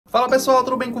Fala pessoal,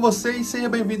 tudo bem com vocês? Seja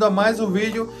bem-vindo a mais um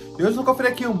vídeo. E hoje eu vou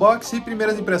conferir aqui o unboxing e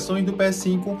primeiras impressões do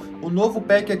PS5, o novo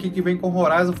pack aqui que vem com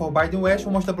Horizon Forbidden West.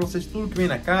 Vou mostrar para vocês tudo que vem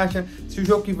na caixa, se o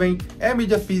jogo que vem é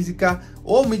mídia física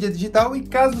ou mídia digital. E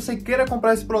caso você queira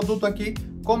comprar esse produto aqui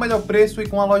com melhor preço e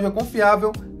com uma loja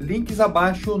confiável, links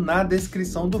abaixo na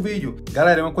descrição do vídeo.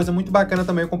 Galera, é uma coisa muito bacana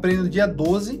também, eu comprei no dia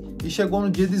 12 e chegou no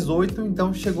dia 18,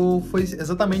 então foi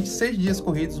exatamente 6 dias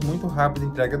corridos, muito rápido a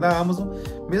entrega da Amazon,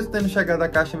 mesmo tendo chegado a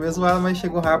caixa meio zoada, mas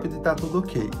chegou rápido e tá tudo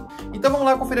ok. Então vamos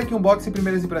lá conferir aqui o unboxing e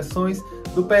primeiras impressões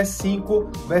do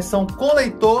PS5, versão com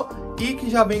leitor, e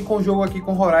que já vem com o jogo aqui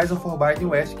com Horizon Forbidden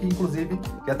West, que inclusive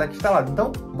já tá aqui instalado.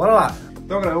 Então, bora lá!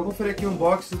 Então galera, eu vou conferir aqui o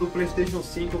unboxing do PlayStation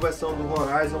 5, versão do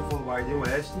Horizon Forbidden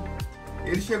West.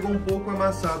 Ele chegou um pouco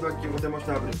amassado aqui, vou até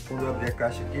mostrar quando eu abrir a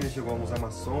caixa aqui, né? Chegou algumas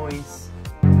amassões.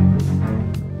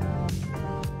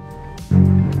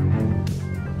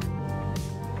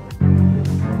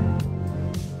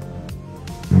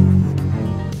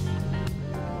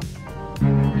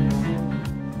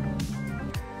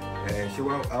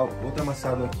 Chegou outro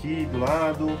amassado aqui do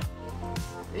lado.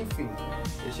 Enfim,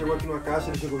 ele chegou aqui numa caixa,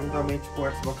 ele chegou juntamente com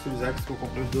o Xbox Series X, que eu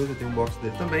comprei os dois, eu tenho um box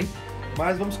dele também.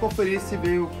 Mas vamos conferir se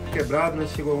veio quebrado, né,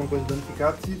 se chegou alguma coisa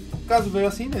danificada. Caso veio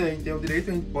assim, né, a gente tem o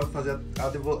direito, a gente pode fazer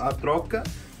a troca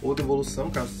ou devolução,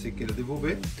 caso você queira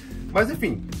devolver. Mas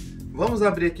enfim, vamos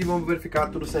abrir aqui, vamos verificar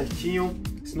tudo certinho.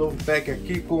 Esse novo pack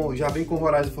aqui já vem com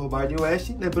Horizon Forbidden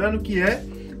West, lembrando que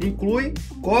inclui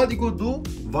código do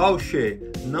voucher,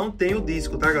 não tem o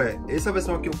disco, tá galera? Essa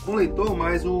versão aqui é com leitor,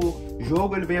 mas o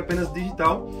jogo ele vem apenas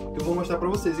digital, que eu vou mostrar pra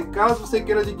vocês. E caso você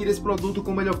queira adquirir esse produto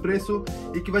com o melhor preço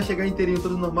e que vai chegar inteirinho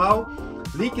tudo normal,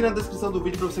 link na descrição do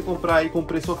vídeo para você comprar aí com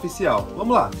preço oficial.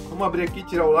 Vamos lá, vamos abrir aqui,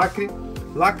 tirar o lacre,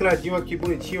 lacradinho aqui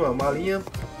bonitinho, ó, malinha.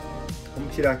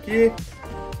 Vamos tirar aqui.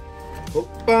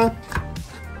 Opa,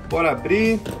 bora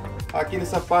abrir. Aqui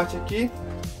nessa parte aqui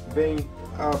vem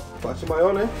a parte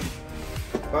maior, né?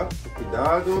 Opa,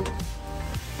 cuidado.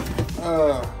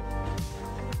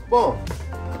 Bom,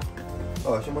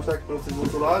 ó, deixa eu mostrar aqui para vocês do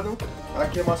outro lado.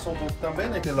 Aqui amassou um pouco também,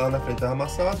 né? Que lá na frente tá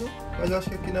amassado, mas eu acho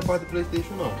que aqui na parte do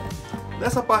PlayStation não.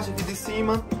 Nessa parte aqui de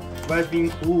cima vai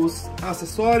vir os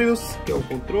acessórios, que é o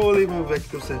controle. Vamos ver aqui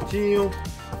tudo certinho.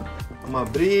 Vamos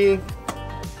abrir.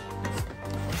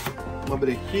 Vamos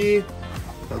abrir aqui.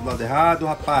 Tá do lado errado,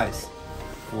 rapaz.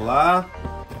 Vamos lá.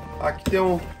 Aqui tem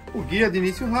o guia de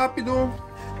início rápido.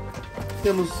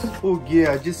 Temos o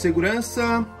guia de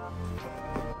segurança.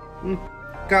 Um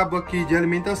cabo aqui de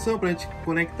alimentação para a gente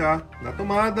conectar na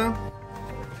tomada.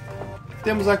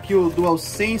 Temos aqui o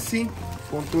DualSense,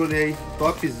 controle aí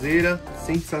topzera,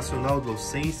 sensacional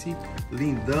DualSense,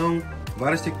 lindão,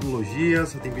 várias tecnologias,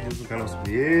 só tem vídeos no canal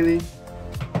sobre ele.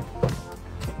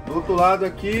 Do outro lado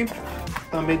aqui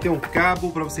também tem um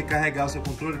cabo para você carregar o seu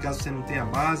controle, caso você não tenha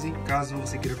base. Caso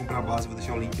você queira comprar a base, vou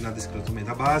deixar o link na descrição também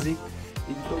da base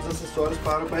e de todos os acessórios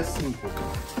para o PS5.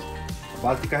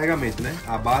 Base de carregamento, né?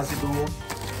 A base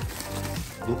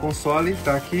do console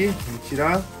tá aqui, vamos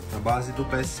tirar a base do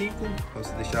PS5 para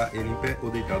você deixar ele em pé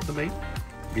ou deitado também,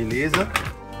 beleza?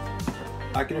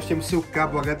 Aqui nós temos seu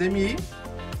cabo HDMI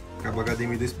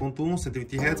 2.1,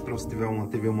 120 Hz para você tiver uma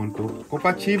TV ou um monitor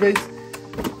compatíveis.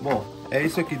 Bom, é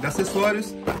isso aqui de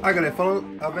acessórios. Galera, falando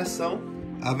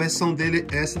a versão dele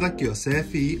é essa daqui, ó,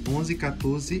 CFI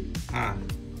 1114A.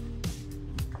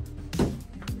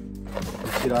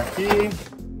 Vou tirar aqui.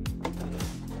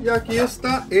 E aqui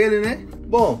está ele, né?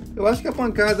 Bom, eu acho que a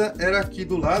pancada era aqui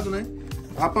do lado, né?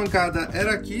 A pancada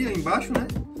era aqui embaixo, né?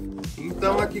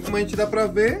 Então aqui, como a gente dá pra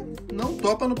ver, não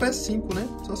topa no PS5, né?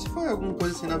 Só se for alguma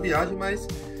coisa assim na viagem, mas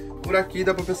por aqui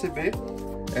dá pra perceber.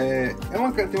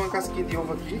 Tem uma casquinha de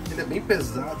ovo aqui, ele é bem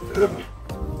pesado.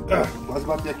 Quase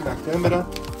bati aqui na câmera.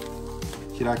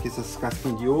 Tirar aqui essas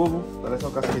casquinhas de ovo, parece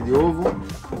uma casquinha de ovo.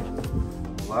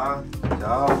 Vamos lá,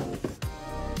 tchau.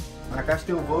 Na caixa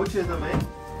tem um voucher também.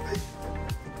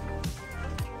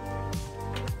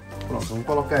 Pronto, vamos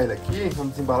colocar ele aqui,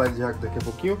 vamos desembalar ele já daqui a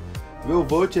pouquinho. Ver o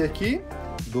voucher aqui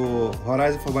do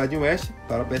Horizon Forbidden West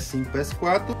para PS5 e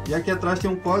PS4. E aqui atrás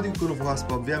tem um código que eu não vou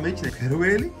raspar, obviamente, né? Quero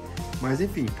ele. Mas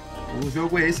enfim, o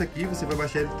jogo é esse aqui, você vai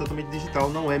baixar ele totalmente digital,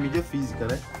 não é mídia física,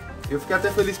 né? Eu fiquei até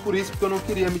feliz por isso, porque eu não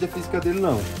queria a mídia física dele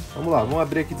não. Vamos lá, vamos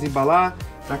abrir aqui, desembalar,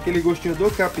 naquele gostinho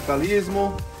do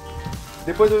capitalismo.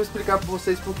 Depois eu vou explicar para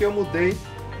vocês porque eu mudei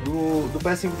do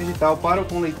PS5 digital para o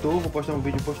com leitor. Vou postar um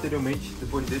vídeo posteriormente,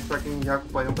 depois desse, para quem já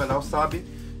acompanha o canal sabe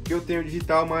que eu tenho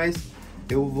digital, mas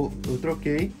eu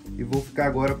troquei e vou ficar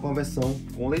agora com a versão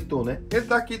com leitor, né? Ele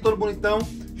tá aqui todo bonitão.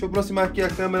 Deixa eu aproximar aqui a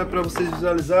câmera para vocês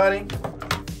visualizarem.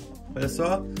 Olha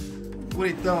só,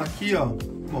 bonitão aqui, ó.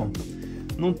 Bom,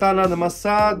 não tá nada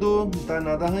amassado, não tá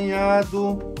nada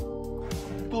arranhado.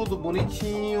 tudo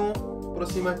bonitinho.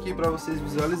 Aproxima aqui para vocês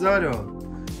visualizarem,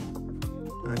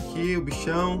 ó. Aqui o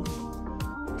bichão,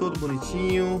 todo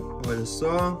bonitinho, olha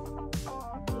só.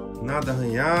 Nada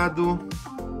arranhado.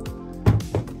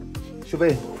 Deixa eu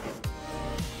ver.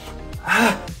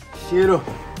 Ah, cheiro.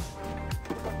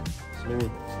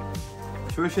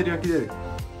 Deixa eu ver o cheirinho aqui dele.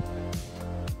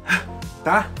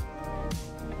 Tá?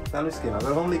 Tá no esquema.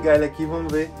 Agora vamos ligar ele aqui e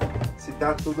vamos ver se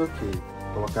tá tudo ok.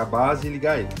 Vou colocar a base e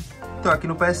ligar ele. Então aqui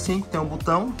no PS5 tem um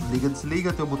botão, liga,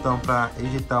 desliga, tem um botão para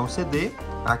ejetar o CD.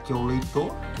 Aqui é o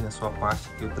leitor, aqui na sua parte,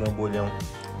 aqui o trambolhão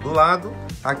do lado.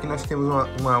 Aqui nós temos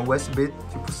uma USB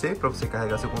tipo C, para você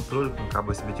carregar seu controle com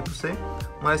cabo USB tipo C.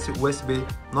 Uma USB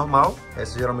normal,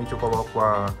 essa geralmente eu coloco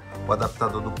o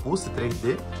adaptador do Pulse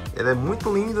 3D. Ele é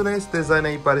muito lindo, né? Esse design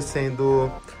aí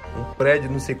parecendo um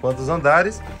prédio, não sei quantos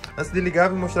andares. Antes de ligar,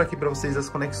 vou mostrar aqui para vocês as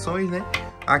conexões, né?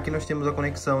 Aqui nós temos a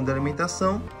conexão de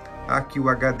alimentação, aqui o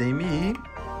HDMI,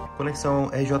 conexão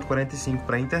RJ45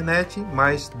 para internet,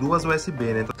 mais duas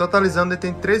USB, né? Totalizando, ele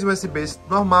tem 3 USBs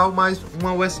normal, mais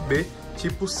uma USB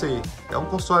tipo C. É um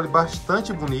console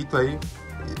bastante bonito aí.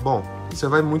 Bom, isso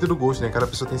vai muito do gosto, né? Cada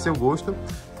pessoa tem seu gosto,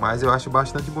 mas eu acho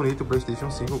bastante bonito o PlayStation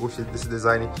 5. Eu gostei desse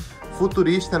design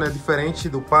futurista, né? Diferente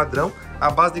do padrão. A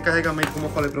base de carregamento, como eu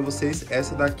falei para vocês,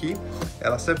 essa daqui,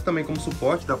 ela serve também como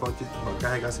suporte, dá para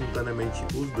carregar simultaneamente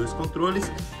os dois controles.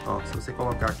 Ó, se você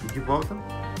colocar aqui de volta,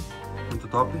 muito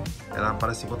top, ela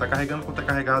aparece quando tá carregando, quando tá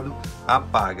carregado,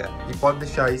 apaga. E pode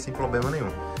deixar aí sem problema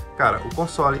nenhum. Cara, o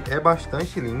console é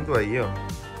bastante lindo aí, ó,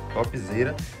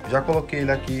 topzera. Já coloquei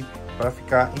ele aqui para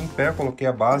ficar em pé, coloquei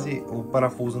a base, o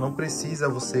parafuso não precisa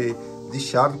você de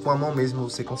chave, com a mão mesmo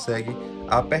você consegue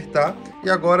apertar. E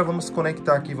agora vamos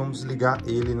conectar aqui, vamos ligar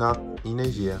ele na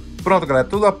energia. Pronto, galera,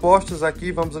 tudo a postos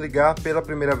aqui, vamos ligar pela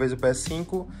primeira vez o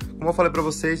PS5. Como eu falei para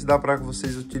vocês, dá para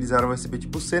vocês utilizarem o USB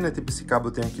tipo C, né? Tipo esse cabo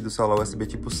eu tenho aqui do celular, USB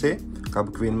tipo C,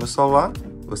 cabo que vem no meu celular,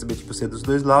 USB tipo C dos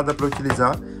dois lados, dá para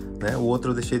utilizar, né? O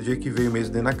outro eu deixei do jeito que veio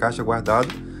mesmo dentro da caixa, guardado.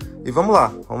 E vamos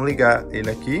lá, vamos ligar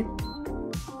ele aqui.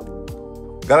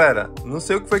 Galera, não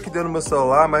sei o que foi que deu no meu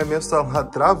celular, mas meu celular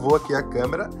travou aqui a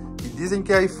câmera. E dizem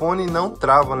que iPhone não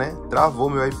trava, né? Travou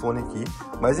meu iPhone aqui.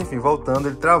 Mas enfim, voltando,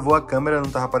 ele travou a câmera, não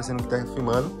tava aparecendo que tá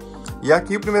filmando. E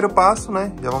aqui o primeiro passo,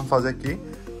 né? Já vamos fazer aqui.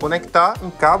 Conectar um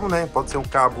cabo, né? Pode ser um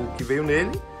cabo que veio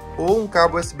nele, ou um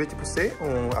cabo USB tipo C.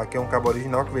 Aqui é um cabo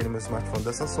original que veio no meu smartphone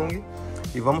da Samsung.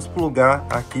 E vamos plugar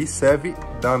aqui, serve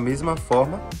da mesma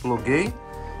forma. Pluguei.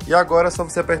 E agora é só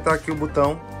você apertar aqui o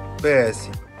botão PS.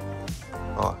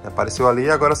 Ó, apareceu ali,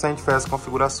 agora só a gente faz as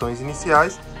configurações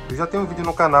iniciais. Eu já tenho um vídeo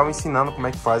no canal ensinando como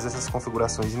é que faz essas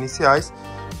configurações iniciais.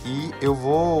 E eu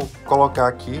vou colocar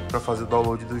aqui para fazer o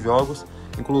download dos jogos.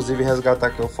 Inclusive resgatar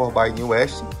aqui o 4x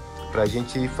West, para a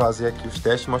gente fazer aqui os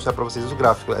testes e mostrar para vocês os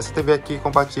gráficos. Essa TV aqui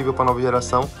compatível para nova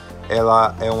geração,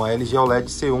 ela é uma LG OLED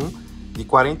C1 de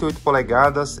 48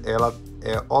 polegadas, ela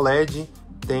é OLED,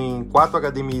 tem 4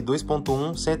 HDMI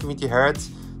 2.1, 120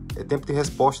 Hz, tempo de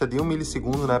resposta de 1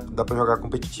 milissegundo, né? Dá para jogar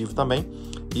competitivo também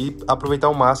e aproveitar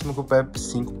o máximo que o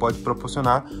PS5 pode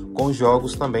proporcionar com os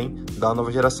jogos também da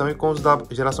nova geração e com os da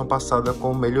geração passada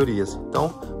com melhorias. Então,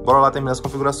 bora lá terminar as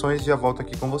configurações e já volto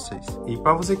aqui com vocês. E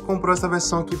para você que comprou essa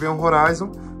versão que vem o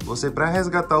Horizon, você para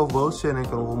resgatar o voucher, né,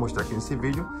 que eu não vou mostrar aqui nesse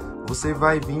vídeo, você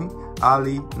vai vir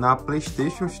ali na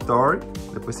PlayStation Store,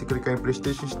 depois você clicar em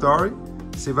PlayStation Store,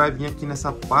 você vai vir aqui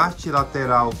nessa parte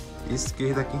lateral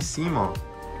esquerda aqui em cima,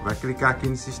 ó. Vai clicar aqui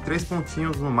nesses 3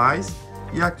 pontinhos no mais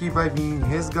e aqui vai vir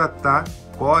resgatar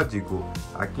código.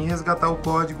 Aqui em resgatar o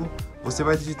código, você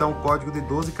vai digitar um código de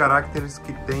 12 caracteres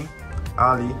que tem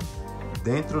ali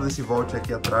dentro desse voucher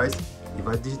aqui atrás e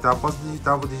vai digitar. Após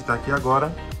digitar, vou digitar aqui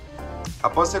agora.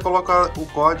 Após você colocar o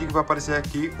código, vai aparecer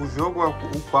aqui o jogo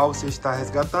o qual você está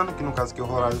resgatando, que no caso aqui é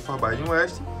o Horizon Forbidden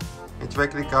West. A gente vai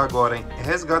clicar agora em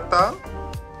resgatar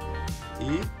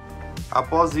e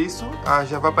após isso,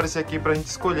 já vai aparecer aqui para a gente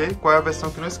escolher qual é a versão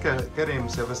que nós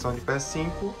queremos, se é a versão de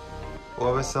PS5 ou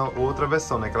a versão, outra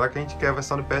versão, né? Aquela que a gente quer a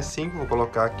versão de PS5, vou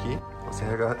colocar aqui. Você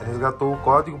resgatou o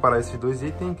código para esses dois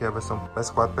itens, que é a versão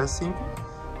PS4 e PS5.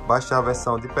 Baixar a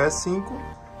versão de PS5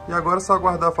 e agora é só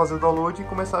aguardar fazer o download e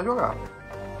começar a jogar.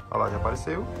 Olha lá, já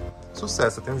apareceu.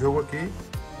 Sucesso, tem um jogo aqui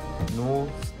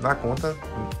na conta,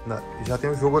 já tem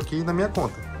um jogo aqui na minha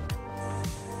conta.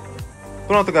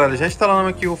 Pronto, galera, já instalando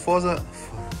aqui o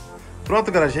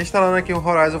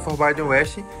Horizon Forbidden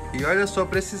West. E olha só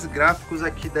para esses gráficos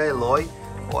aqui da Eloy.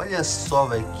 Olha só,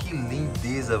 velho, que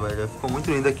lindeza, velho. Ficou muito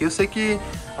lindo aqui. Eu sei que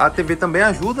a TV também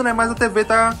ajuda, né? Mas a TV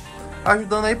tá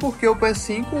ajudando aí porque o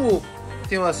PS5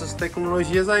 tem essas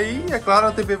tecnologias aí. E é claro,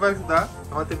 a TV vai ajudar.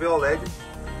 É uma TV OLED.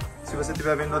 Se você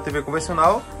estiver vendo uma TV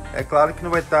convencional, É claro que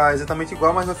não vai estar exatamente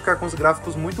igual, mas vai ficar com os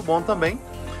gráficos muito bons também.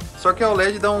 Só que a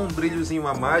OLED dá um brilhozinho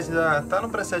a mais, ainda tá no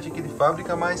preset aqui de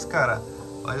fábrica, mas cara,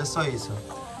 olha só isso.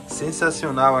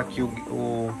 Sensacional aqui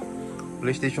o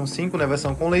PlayStation 5, né,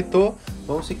 versão com leitor.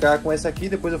 Vamos ficar com essa aqui,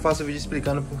 depois eu faço o vídeo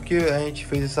explicando porque a gente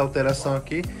fez essa alteração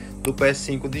aqui do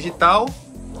PS5 digital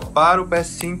para o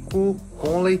PS5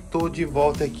 com leitor de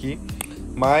volta aqui.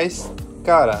 Mas,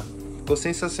 cara, ficou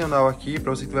sensacional aqui,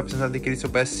 para você que vai precisar adquirir seu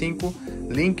PS5.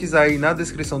 Links aí na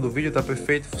descrição do vídeo, tá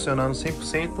perfeito, funcionando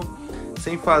 100%,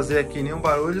 sem fazer aqui nenhum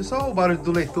barulho, só o barulho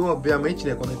do leitor, obviamente,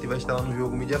 né, quando a gente vai instalar no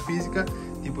jogo mídia física.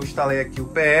 Tipo, eu instalei aqui o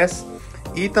PS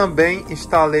e também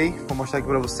instalei, vou mostrar aqui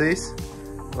para vocês,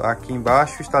 aqui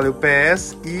embaixo, instalei o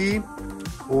PS e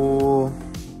o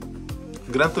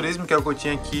Gran Turismo, que é o que eu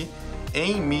tinha aqui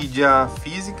em mídia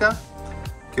física,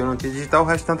 que eu não tinha digital. O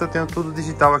restante eu tenho tudo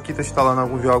digital aqui, tô instalando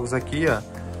alguns jogos aqui, ó,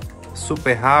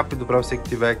 super rápido para você que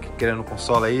tiver querendo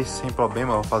console aí, sem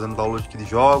problema, ó, fazendo download aqui de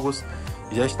jogos.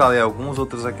 Já instalei alguns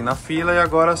outros aqui na fila e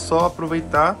agora é só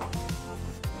aproveitar.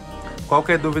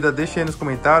 Qualquer dúvida deixa aí nos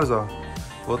comentários, ó.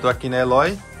 Voltou aqui na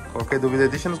Eloy. Qualquer dúvida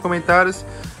deixa nos comentários.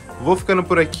 Vou ficando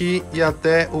por aqui e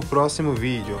até o próximo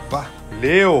vídeo.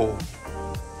 Valeu!